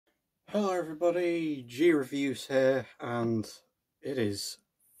Hello everybody, G.reviewz here, and it is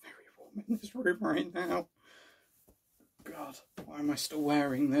very warm in this room right now. God, why am I still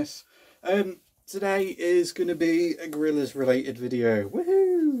wearing this? Today is going to be a gorillaz related video.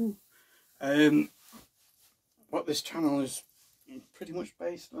 Woohoo! What this channel is pretty much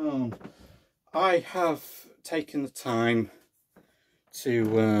based on. I have taken the time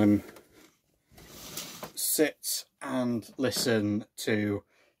to sit and listen to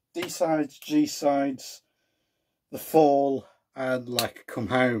D-sides, G-sides, The Fall and Laika Come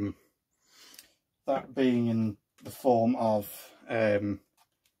Home. That being in the form of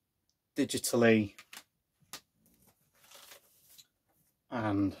digitally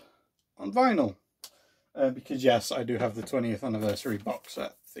and on vinyl. Because yes, I do have the 20th anniversary box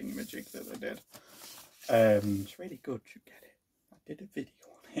set thingamajig that they did. It's really good, you get it. I did a video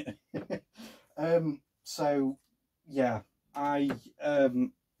on it. So yeah,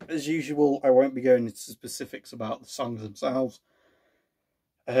 as usual, I won't be going into specifics about the songs themselves.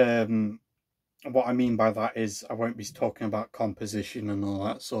 What I mean by that is I won't be talking about composition and all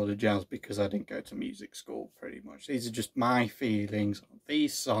that sort of jazz because I didn't go to music school pretty much. These are just my feelings on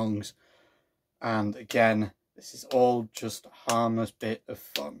these songs. And again, this is all just a harmless bit of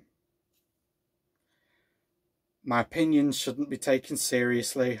fun. My opinions shouldn't be taken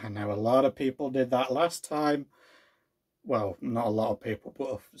seriously. I know a lot of people did that last time. Well, not a lot of people,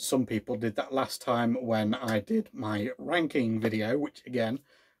 but some people did that last time when I did my ranking video, which again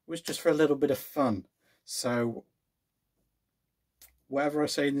was just for a little bit of fun. So whatever I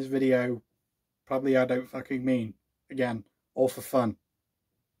say in this video, probably I don't fucking mean. Again, all for fun.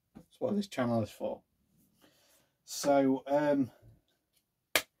 That's what this channel is for. So,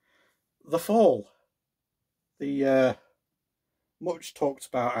 The Fall, the much talked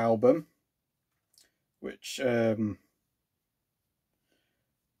about album, which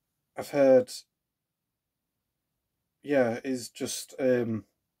I've heard, yeah, is just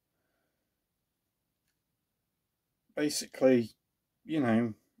basically, you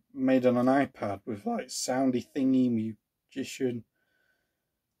know, made on an iPad with like soundy thingy, musician,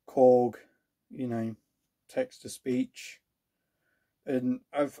 Korg, you know, text to speech. And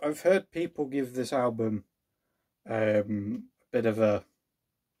I've heard people give this album a bit of a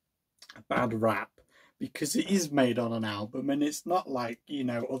bad rap because it is made on an album and it's not like, you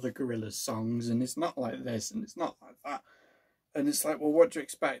know, other gorillaz songs, and it's not like this and it's not like that. And it's like, well, what do you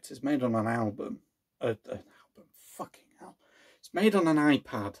expect? It's made on an album. An album, fucking hell. It's made on an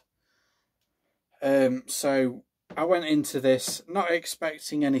iPad. So I went into this not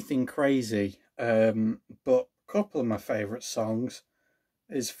expecting anything crazy, but a couple of my favourite songs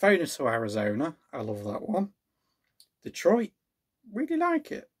is Phone to Arizona. I love that one. Detroit, really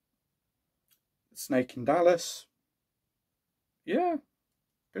like it. Snake in Dallas, yeah,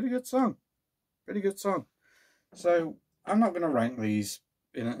 pretty good song. Pretty good song. So I'm not going to rank these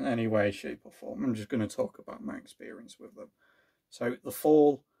in any way, shape or form. I'm just going to talk about my experience with them. So The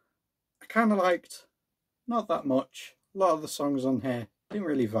Fall, I kind of liked, not that much. A lot of the songs on here didn't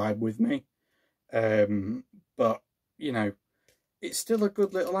really vibe with me. But, you know, it's still a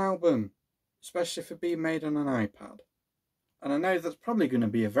good little album, especially for being made on an iPad. And I know that's probably going to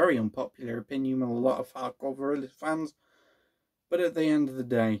be a very unpopular opinion with a lot of hardcore gorillaz fans. But at the end of the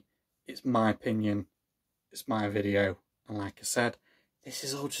day, it's my opinion. It's my video. And like I said, this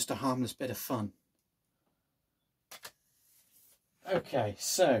is all just a harmless bit of fun. Okay,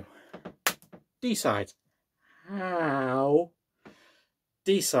 so D-sides. How?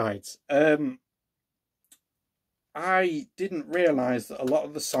 D-sides. I didn't realise that a lot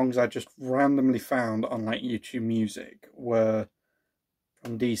of the songs I just randomly found on like YouTube Music were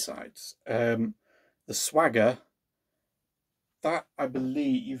from D-sides. The Swagger, that I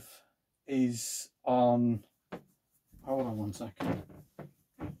believe is on, hold on one second.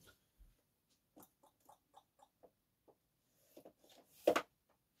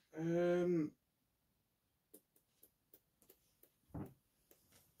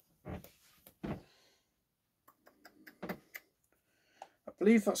 I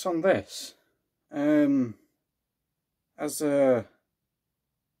believe that's on this. As a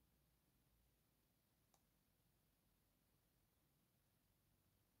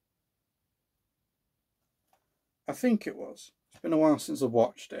I think it was. It's been a while since I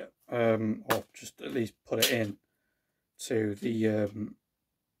watched it, or just at least put it in to the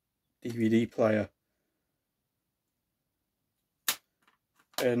DVD player.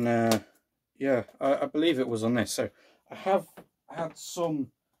 And yeah, I believe it was on this. So I have had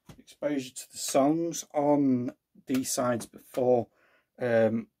some exposure to the songs on D-sides before.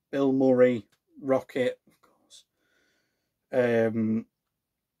 Bill Murray, Rocket, of course.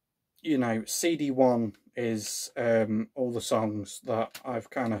 you know, CD1 is all the songs that I've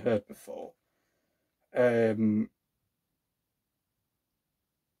kind of heard before. And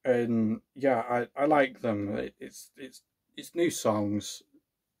yeah, I like them. It's new songs,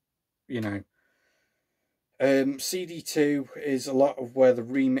 you know. CD2 is a lot of where the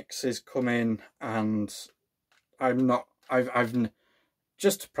remixes come in, and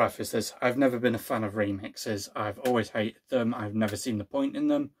just to preface this, I've never been a fan of remixes. I've always hated them. I've never seen the point in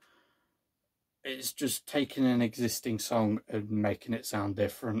them. It's just taking an existing song and making it sound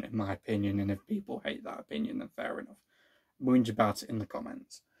different, in my opinion. And if people hate that opinion, then fair enough. Whinge about it in the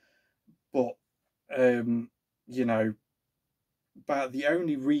comments. But, you know, but the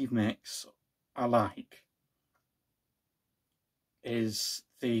only remix I like is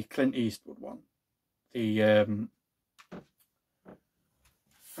the Clint Eastwood one. The,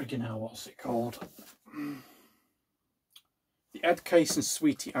 friggin' hell, what's it called? The Ed Case and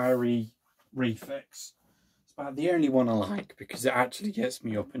Sweetie Irie refix. It's about the only one I like because it actually gets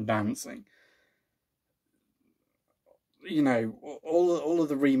me up and dancing. You know, all of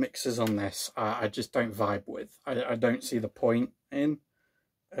the remixes on this, I just don't vibe with. I don't see the point in.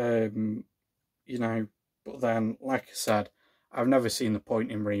 You know, but then, like I said, I've never seen the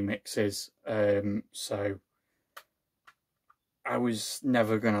point in remixes, so I was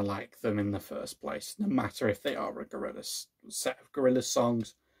never going to like them in the first place, no matter if they are a Gorillaz set of Gorillaz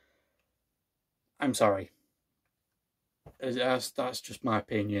songs. I'm sorry. That's just my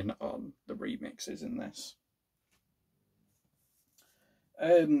opinion on the remixes in this.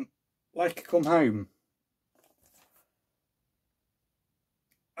 Like Come Home.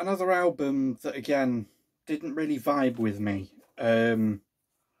 Another album that, again, didn't really vibe with me. I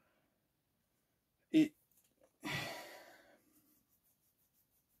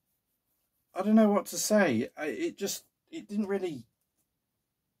don't know what to say. It didn't really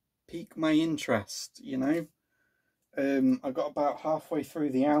pique my interest, you know. I got about halfway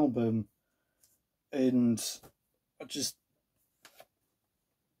through the album and I just,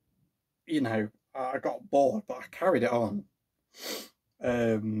 you know, I got bored, but I carried it on.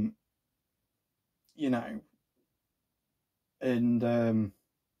 You know, and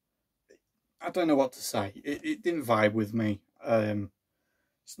I don't know what to say. It didn't vibe with me.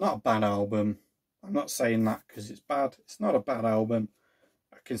 It's not a bad album. I'm not saying that because it's bad. It's not a bad album.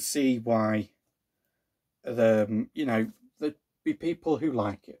 I can see why you know, there'd be people who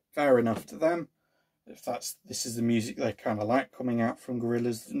like it. Fair enough to them. If this is the music they kind of like coming out from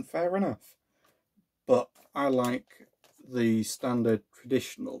Gorillaz, then fair enough. But I like the standard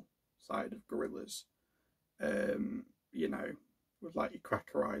traditional side of Gorillaz. You know, with like your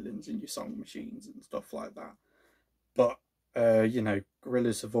Cracker Islands and your Song Machines and stuff like that. But you know,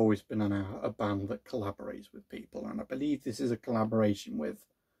 Gorillaz have always been a band that collaborates with people, and I believe this is a collaboration with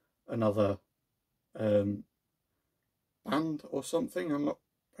another band or something.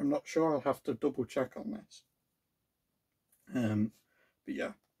 I'm not sure. I'll have to double check on this. But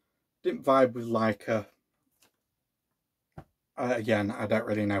yeah, didn't vibe with Laika. Again, I don't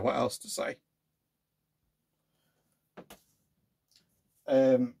really know what else to say.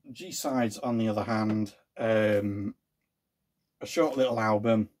 G.sides, on the other hand, a short little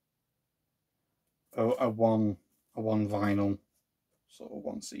album, a one vinyl, sort of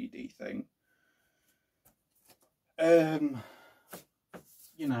one CD thing.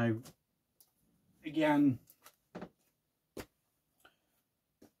 You know, again,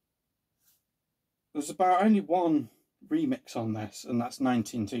 there's about only one remix on this, and that's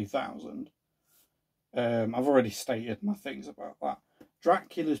 192000. I've already stated my things about that.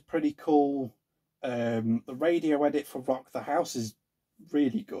 Dracula's pretty cool. The radio edit for Rock the House is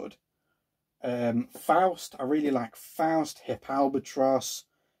really good. Faust, I really like Faust. Hip Albatross.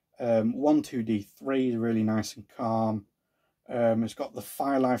 12D3 is really nice and calm. It's got the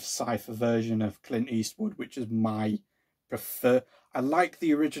Fire Life Cypher version of Clint Eastwood, which is my prefer. I like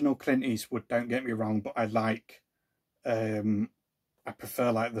the original Clint Eastwood, don't get me wrong, but I like, I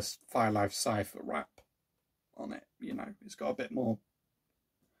prefer like the Fire Life Cypher rap on it. You know, it's got a bit more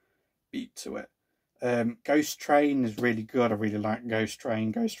beat to it. Ghost Train is really good. I really like Ghost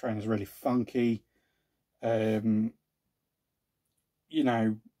Train. Ghost Train is really funky. You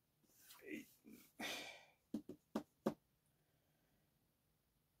know,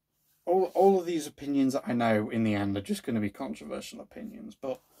 all of these opinions that I know in the end are just going to be controversial opinions,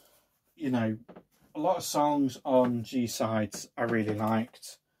 but you know, a lot of songs on G-sides I really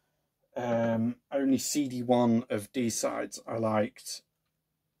liked. Only CD1 of D-sides I liked,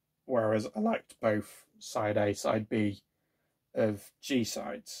 whereas I liked both side A, side B of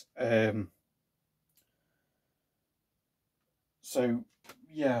G-sides. So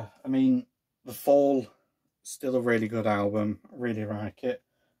yeah, I mean, The Fall, still a really good album. I really like it.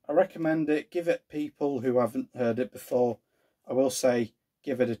 I recommend it. Give it people who haven't heard it before. I will say,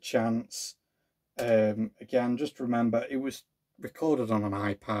 give it a chance. Again, just remember it was recorded on an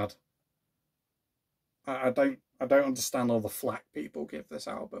iPad. I don't understand all the flack people give this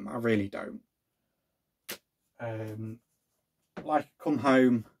album. I really don't. Like Come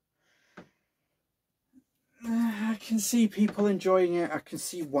Home, I can see people enjoying it. I can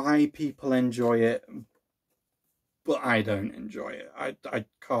see why people enjoy it, but I don't enjoy it. I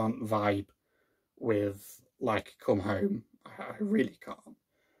can't vibe with Like Come Home. I really can't.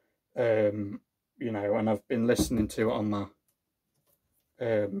 You know, and I've been listening to it on my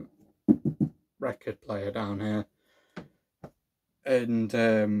record player down here, and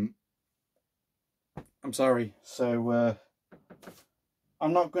I'm sorry. So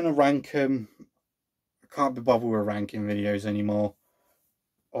I'm not going to rank them. I can't be bothered with ranking videos anymore,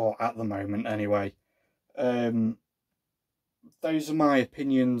 or at the moment anyway. Those are my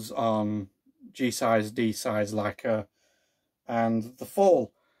opinions on G.size, D.size, laika, and The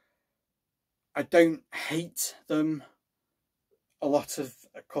Fall. I don't hate them. A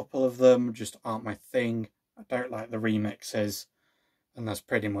couple of them just aren't my thing. I don't like the remixes, and that's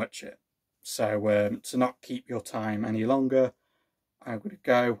pretty much it. So to not keep your time any longer, I'm going to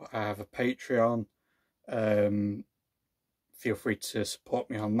go. I have a Patreon. Feel free to support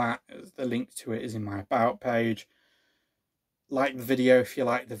me on that. The link to it is in my About page. Like the video if you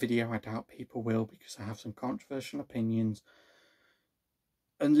like the video. I doubt people will because I have some controversial opinions.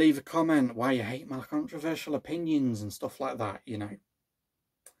 And leave a comment why you hate my controversial opinions and stuff like that, you know.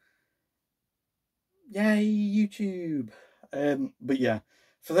 Yay, YouTube! But yeah,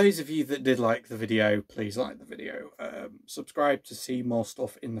 for those of you that did like the video, please like the video. Subscribe to see more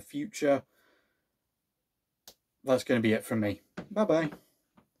stuff in the future. That's going to be it from me. Bye-bye.